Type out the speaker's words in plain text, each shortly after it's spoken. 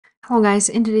Hello guys,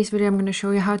 in today's video I'm going to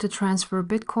show you how to transfer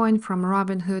Bitcoin from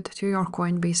Robinhood to your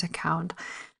Coinbase account.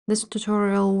 This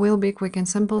tutorial will be quick and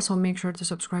simple, so make sure to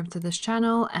subscribe to this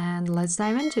channel and let's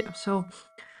dive into it. So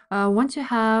once you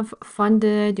have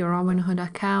funded your Robinhood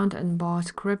account and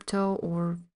bought crypto,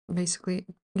 or basically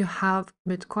you have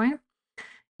Bitcoin,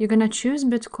 you're going to choose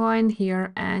Bitcoin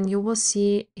here and you will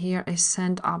see here a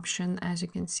send option. As you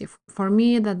can see, for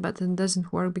me that button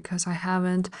doesn't work because I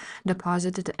haven't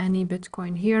deposited any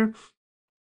Bitcoin here.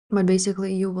 But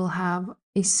basically you will have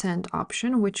a send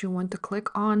option which you want to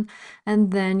click on, and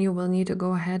then you will need to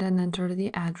go ahead and enter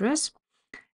the address.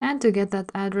 And to get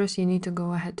that address you need to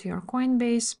go ahead to your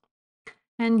Coinbase,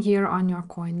 and here on your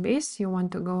Coinbase you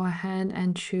want to go ahead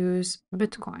and choose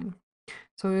Bitcoin.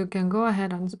 So you can go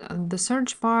ahead on the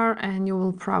search bar and you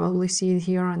will probably see it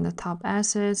here on the top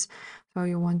assets. So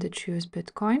you want to choose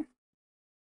Bitcoin.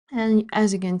 And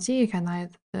as you can see, you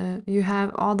can you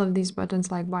have all of these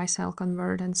buttons like buy, sell,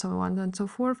 convert, and so on and so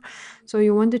forth. So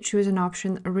you want to choose an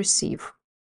option receive.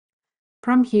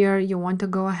 From here, you want to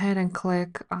go ahead and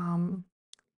click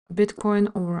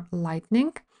Bitcoin or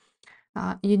Lightning.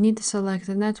 You need to select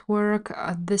the network,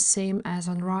 the same as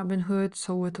on Robinhood,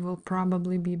 so it will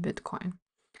probably be Bitcoin.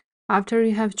 After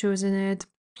you have chosen it,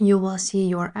 you will see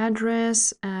your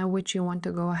address, which you want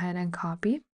to go ahead and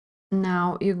copy.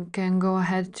 Now you can go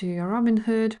ahead to your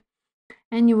Robinhood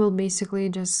and you will basically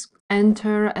just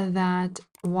enter that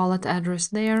wallet address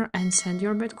there and send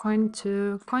your Bitcoin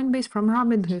to Coinbase from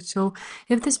Robinhood. So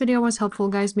if this video was helpful,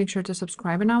 guys, make sure to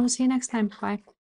subscribe and I will see you next time. Bye.